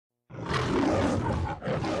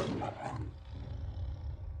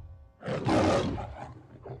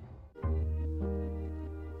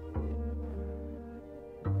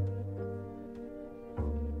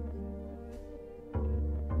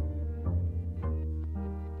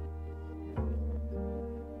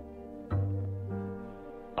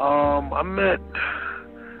I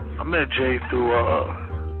met Jay through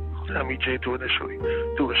I meet Jay through initially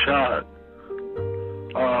through Rashad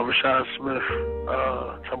Smith,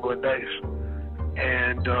 Tumble and Dice.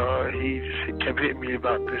 And he just kept hitting me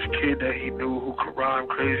about this kid that he knew who could rhyme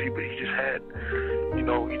crazy, but he just had, he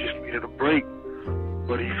just needed a break.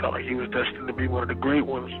 But he felt like he was destined to be one of the great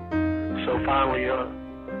ones. So finally, he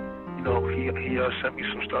sent me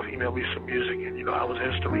some stuff, emailed me some music, and I was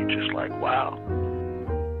instantly just like, wow.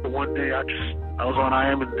 But one day I was on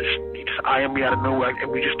IM and he just IM'd me out of nowhere,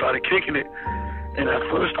 and we just started kicking it. And at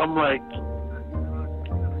first I'm like,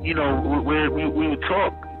 we would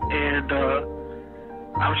talk, and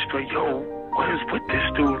I was just like, yo, what is with this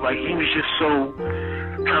dude? Like, he was just so,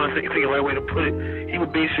 trying to think of the right way to put it. He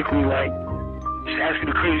would basically, like, just ask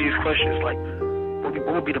me the craziest questions, like,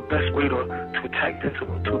 what would be the best way to attack this, to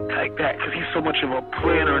attack that? Because he's so much of a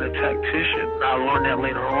planner and a tactician. And I learned that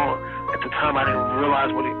later on. At the time, I didn't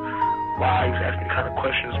realize why he was asking the kind of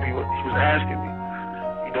questions he was asking me.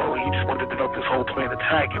 He just wanted to develop this whole plan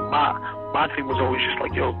attack. And my thing was always just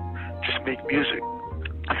like, yo, just make music.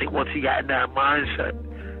 I think once he got in that mindset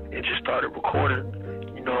and just started recording,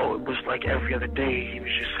 it was like every other day he was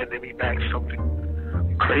just sending me back something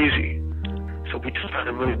crazy. So we just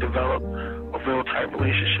started to really develop a real tight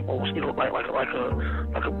relationship, almost like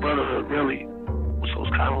a brotherhood, really. So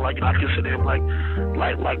it's kind of like I consider him like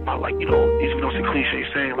my even though it's a cliche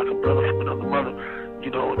saying like a brother from another mother,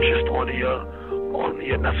 just on the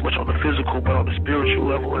not so much on the physical but on the spiritual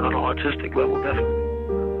level and on the artistic level, definitely.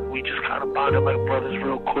 We just kind of bonded like brothers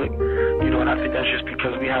real quick, and I think that's just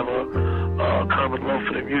because we have a common love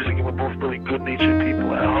for the music, and we're both really good-natured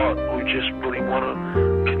people at heart. We just really want to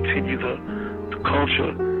continue the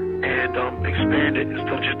culture and expand it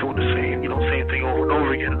instead of just doing the same thing over and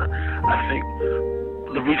over again. And I think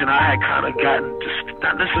the reason I had kind of gotten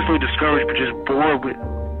not necessarily discouraged, but just bored with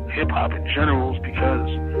hip-hop in general is because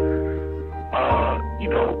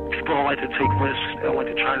people don't like to take risks. They don't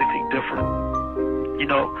like to try anything different.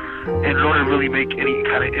 And in order to really make any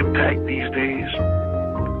kind of impact these days,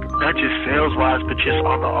 not just sales-wise, but just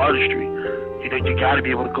on the artistry, you got to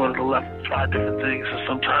be able to go to the left and try different things. And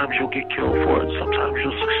sometimes you'll get killed for it, sometimes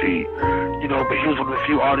you'll succeed. But he was one of the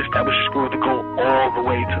few artists that was just going to go all the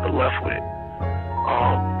way to the left with it.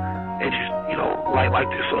 And just, like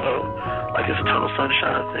this Eternal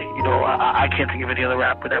Sunshine thing. I can't think of any other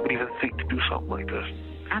rapper that would even think to do something like this.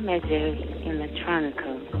 I met Jay in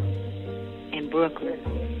Electronica in Brooklyn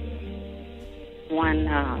one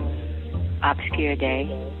obscure day.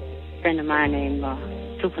 A friend of mine named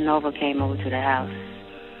Supernova came over to the house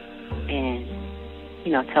and,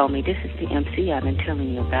 told me, this is the MC I've been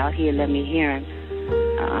telling you about. He had let me hear him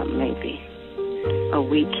maybe a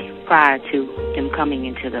week prior to them coming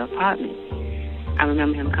into the apartment. I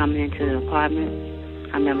remember him coming into the apartment.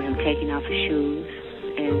 I remember him taking off his shoes,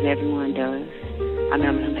 as everyone does. I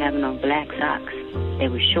remember him having on black socks. They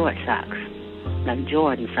were short socks, like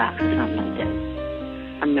Jordan socks or something like that.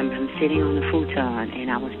 I remember him sitting on the futon,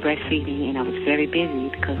 and I was breastfeeding, and I was very busy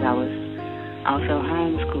because I was also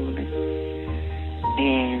homeschooling.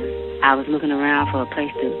 And I was looking around for a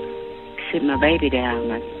place to sit my baby down,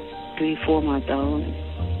 my 3-4-month-old.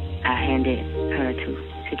 I handed her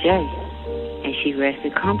to Jay, and she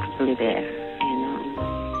rested comfortably there. And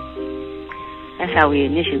that's how we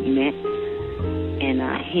initially met. And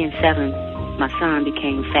he and Seven, my son,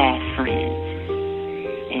 became fast friends.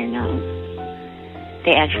 And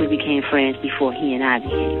they actually became friends before he and I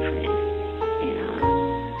became friends.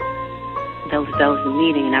 And that was the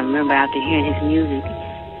meeting. And I remember after hearing his music,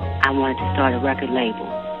 I wanted to start a record label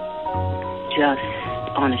just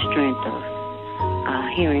on the strength of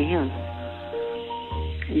hearing him.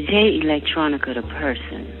 Jay Electronica, the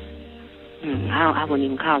person, I wouldn't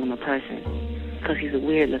even call him a person because he's a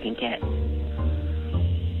weird-looking cat.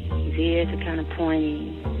 His ears are kind of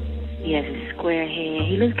pointy. He has a square head.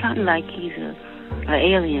 He looks kind of like he's an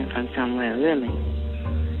alien from somewhere, really,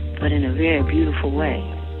 but in a very beautiful way,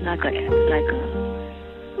 like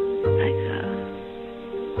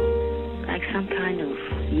some kind of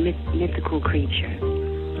mythical creature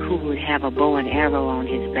who would have a bow and arrow on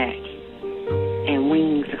his back and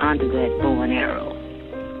wings under that bow and arrow.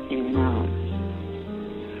 And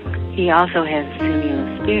he also has a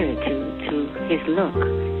similar spirit to his look.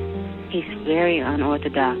 He's very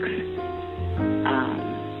unorthodox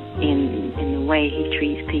in the way he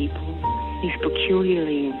treats people. He's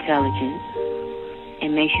peculiarly intelligent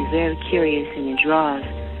and makes you very curious, and it draws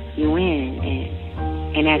you in.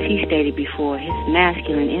 And as he stated before, his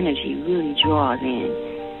masculine energy really draws in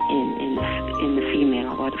the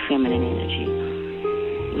female or the feminine energy,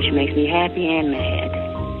 which makes me happy and mad.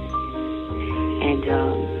 And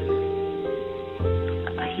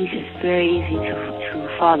he's very easy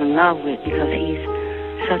to fall in love with because he's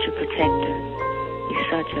such a protector. He's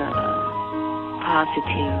such a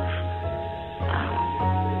positive,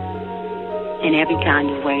 in every kind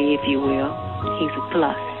of way, if you will. He's a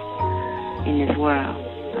plus in this world.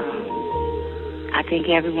 I think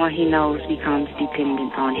everyone he knows becomes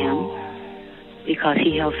dependent on him because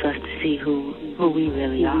he helps us to see who we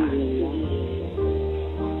really are.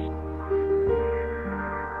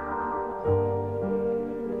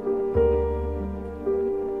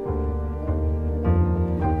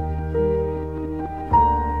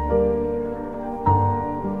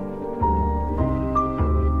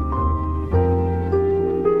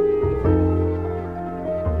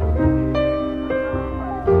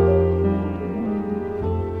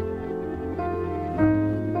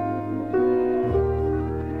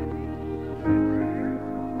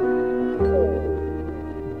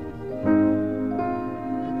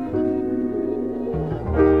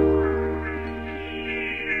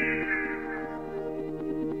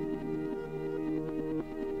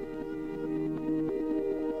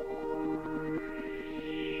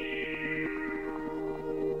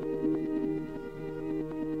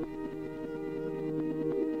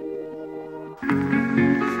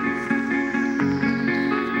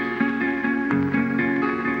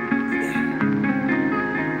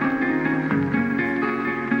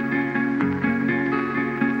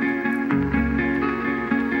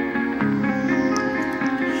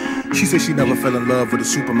 She said she never fell in love with a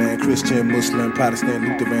Superman, Christian, Muslim, Protestant,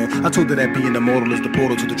 Lutheran. I told her that being immortal is the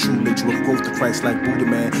portal to the true nature of growth to Christ like Buddha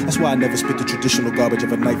man. That's why I never spit the traditional garbage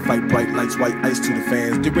of a night fight, bright lights, white ice to the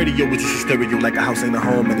fans. The radio is just a stereo like a house ain't a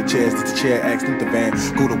home, and the chairs that the chair acts Luther van.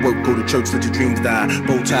 Go to work, go to church, let your dreams die.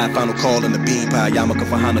 Bow tie, final call, and the bean pie. Yarmulke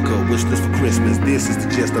for Hanukkah, wish list for Christmas. This is the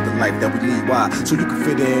gist of the life that we lead. Why? So you can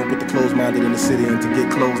fit in with the closed-minded in the city and to get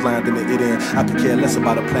clotheslined in the it in. I could care less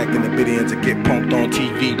about a plaque in the bid in to get punked on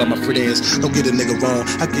TV by my friends. Don't get a nigga wrong,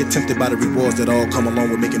 I get tempted by the rewards that all come along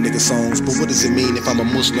with making nigga songs. But what does it mean if I'm a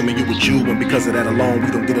Muslim and you a Jew, and because of that alone we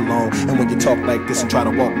don't get along? And when you talk like this and try to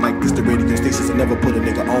walk like this, the radio stations will never put a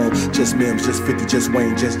nigga on. Just Mims, just 50, just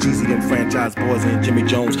Wayne, just Jeezy, them franchise boys and Jimmy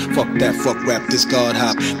Jones. Fuck that, fuck rap, this God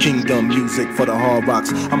hop, kingdom music for the hard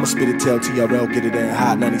rocks. I'ma spit it, tell TRL, get it in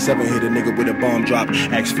hot. 97 hit a nigga with a bomb drop.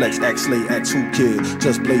 Axe Flex, Axe Slay, Axe Who Kid.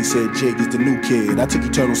 Just Blaze said Jig is the new kid. I took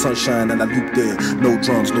Eternal Sunshine and I looped it. No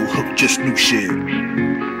drums, no hook, just new shit.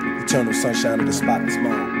 Eternal sunshine of the spotless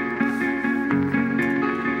mind.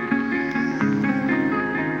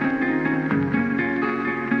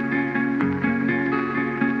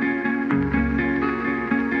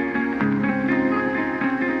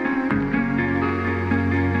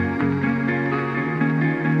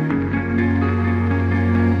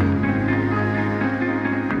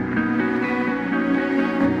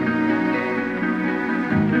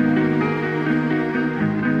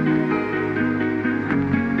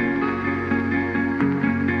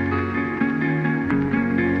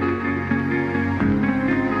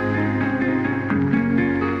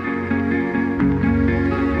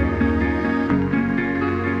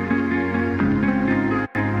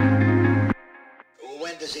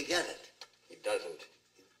 Does he get it? He doesn't.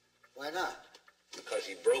 Why not? Because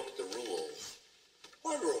he broke the rules.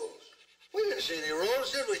 What rules? We didn't see any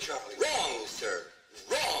rules, did we, Charlie? Wrong, sir.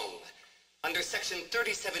 Wrong. Under Section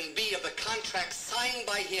 37B of the contract signed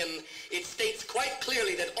by him, it states quite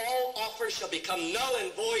clearly that all offers shall become null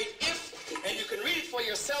and void if, and you can read it for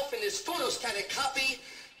yourself in this photostatic copy,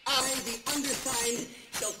 I, the undersigned,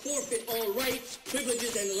 shall forfeit all rights,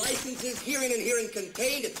 privileges, and licenses herein and herein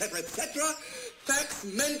contained, etc., etc., fax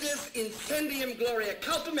mentis incendium gloria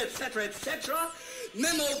culpum, etc., etc.,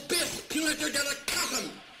 memo bis punitor delicatum.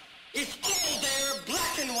 It's all there,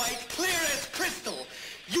 black and white, clear as crystal.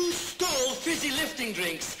 You stole fizzy lifting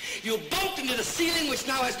drinks. You bumped into the ceiling, which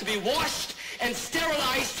now has to be washed and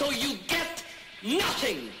sterilized, so you get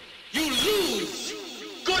nothing. You lose.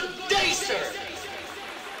 Good day, sir.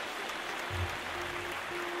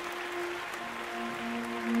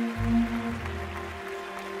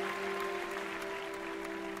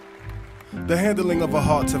 The handling of a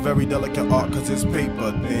heart's a very delicate art, cause it's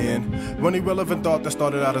paper thin. One irrelevant thought that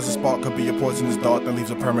started out as a spark could be a poisonous dart that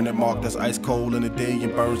leaves a permanent mark that's ice cold in the day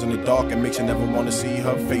and burns in the dark and makes you never want to see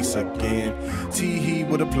her face again. Tee-hee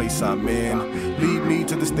with a place I'm in. Lead me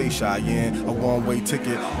to the station Cheyenne. A one-way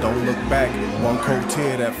ticket, don't look back. One cold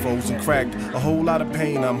tear that froze and cracked. A whole lot of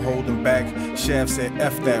pain I'm holding back. Shaft said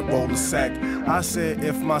F that, roll the sack. I said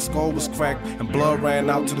if my skull was cracked and blood ran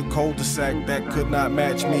out to the cul-de-sac, that could not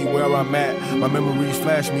match me where I'm at. My memories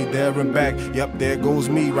flash me there and back. Yep, there goes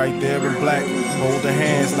me right there in black. Hold the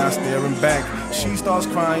hands, not staring back. She starts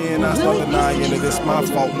crying, I start denying that it's my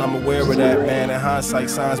fault, and I'm aware of that, man. In hindsight,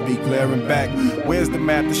 signs be glaring back. Where's the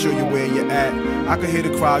map to show you where you're at? I can hear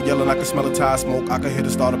the crowd yelling, I can smell a tire smoke, I can hear the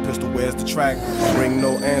starter pistol, where's the track? Ring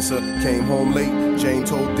no answer, came home late. Jane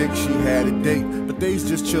told Dick she had a date, but they's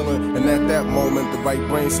just chillin'. And at that moment, the right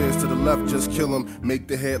brain says to the left, just kill him. Make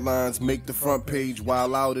the headlines, make the front page,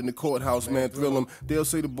 while out in the courthouse, man, thrill him. They'll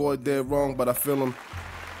say the boy dead wrong, but I feel him.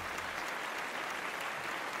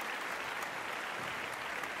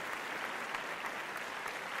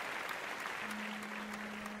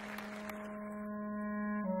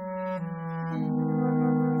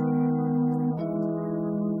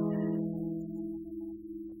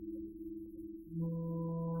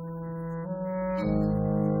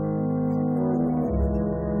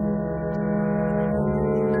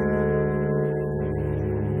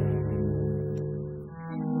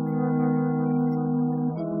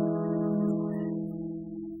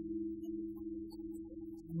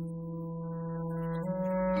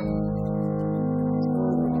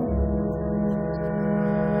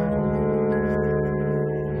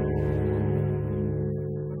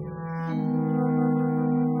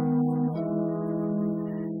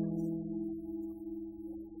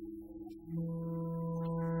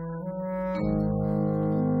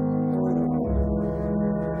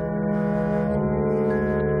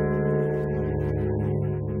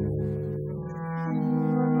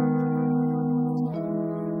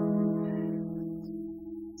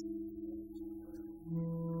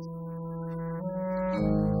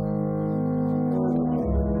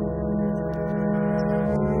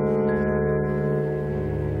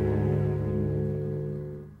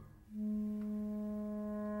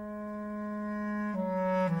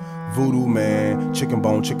 Voodoo man, chicken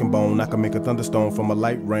bone, I can make a thunderstorm from a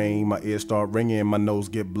light rain. My ears start ringing, my nose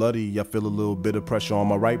get bloody. I feel a little bit of pressure on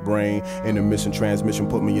my right brain. Intermission transmission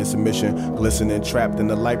put me in submission. Glistening, trapped in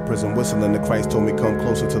the light prison, whistling. The Christ told me come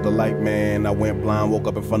closer to the light, man. I went blind, woke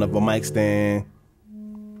up in front of a mic stand.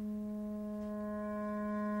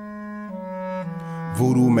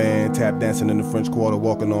 Voodoo man, tap dancing in the French Quarter,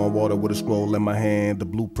 walking on water with a scroll in my hand. The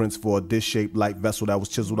blueprints for a dish-shaped light vessel that was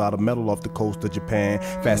chiseled out of metal off the coast of Japan.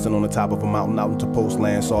 Fastened on the top of a mountain out into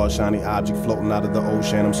postland. Saw a shiny object floating out of the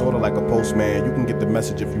ocean. I'm sort of like a postman. You can get the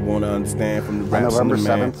message if you want to understand from the raps On November and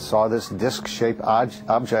the man. 7th, saw this disc-shaped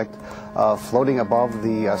object floating above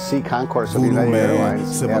the sea concourse of the United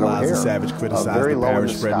Airlines. Civilized savage, criticized the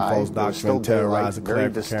parish, spreading false sky. doctrine, terrorized the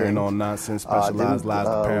cleric, carrying on nonsense, specialized lies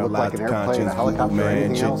to paralyze the conscience. Voodoo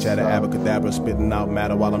man, chit chatter, abracadabra, spitting out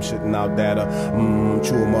matter while I'm shitting out data.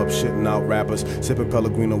 Chew 'em up, shitting out rappers, sipping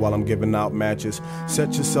Pellegrino while I'm giving out matches.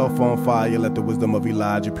 Set yourself on fire, let the wisdom of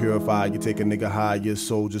Elijah purify you. Take a nigga higher,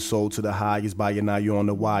 sold your soul to the highest. By you now you're on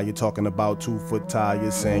the wire. You're talking about 2-foot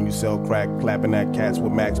tires, saying you sell crack, clapping at cats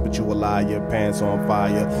with Max, but you a liar. Pants on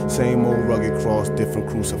fire, same old rugged cross, different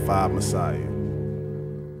crucified Messiah.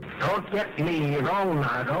 Don't get me wrong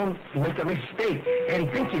now. Don't make a mistake in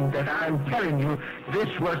thinking that I'm telling you this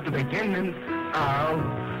was the beginning of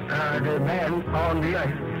the man on the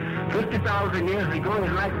earth. 50,000 years ago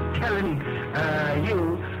is like telling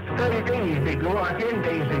you 30 days ago or 10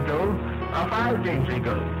 days ago or 5 days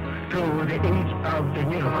ago to the age of the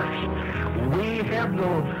universe. We have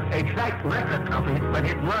no exact record of it, but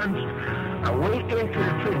it runs way into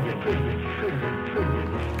the trillions.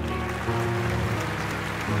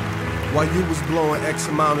 While you was blowing X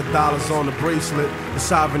amount of dollars on the bracelet, the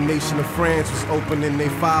sovereign nation of France was opening their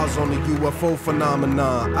files on the UFO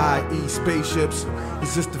phenomenon, i.e. spaceships.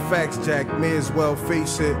 It's just the facts, Jack, may as well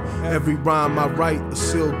face it. Every rhyme I write, a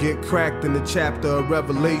seal get cracked in the chapter of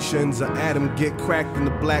Revelations. An atom get cracked in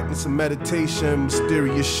the blackness of meditation.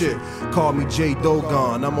 Mysterious shit, call me J.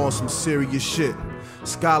 Dogon, I'm on some serious shit.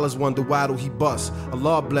 Scholars wonder why do he bust.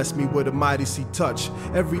 Allah bless me with a mighty see touch.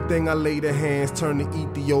 Everything I lay the hands turn to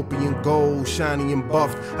Ethiopian gold, shiny and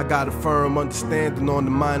buffed. I got a firm understanding on the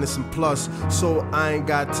minus and plus, so I ain't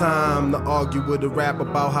got time to argue with a rap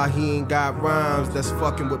about how he ain't got rhymes. That's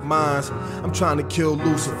fucking with minds. I'm trying to kill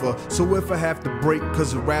Lucifer, so if I have to break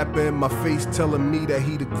cause of rapping, my face telling me that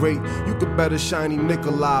he the great, you could better shiny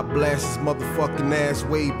Nikolai blast his motherfucking ass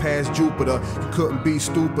way past Jupiter. You couldn't be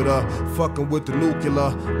stupider, fucking with the nuclear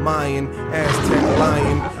Mayan, Aztec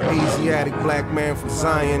lion, Asiatic black man from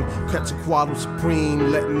Zion, Quetzalcoatl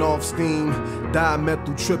supreme, letting off steam,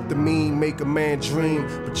 dimethyltryptamine, make a man dream.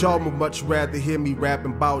 But y'all would much rather hear me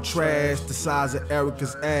rapping about trash, the size of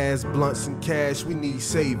Erica's ass, blunts and cash. We need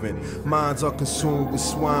saving. Minds are consumed with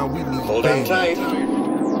swine. We need Hold on tight.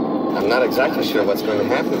 I'm not exactly sure what's going to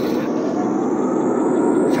happen.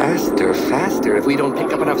 Faster, faster. If we don't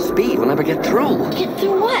pick up enough speed, we'll never get through. Get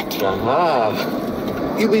through what? Aha.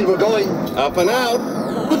 You mean we're going up and out?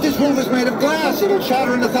 But this roof is made of glass. It'll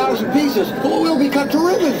shatter in 1,000 pieces. Or we'll be cut to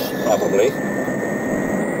ribbons. Probably.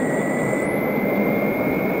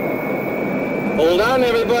 Hold on,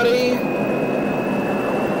 everybody.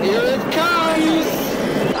 Here it comes.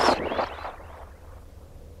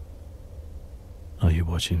 Are you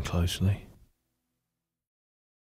watching closely?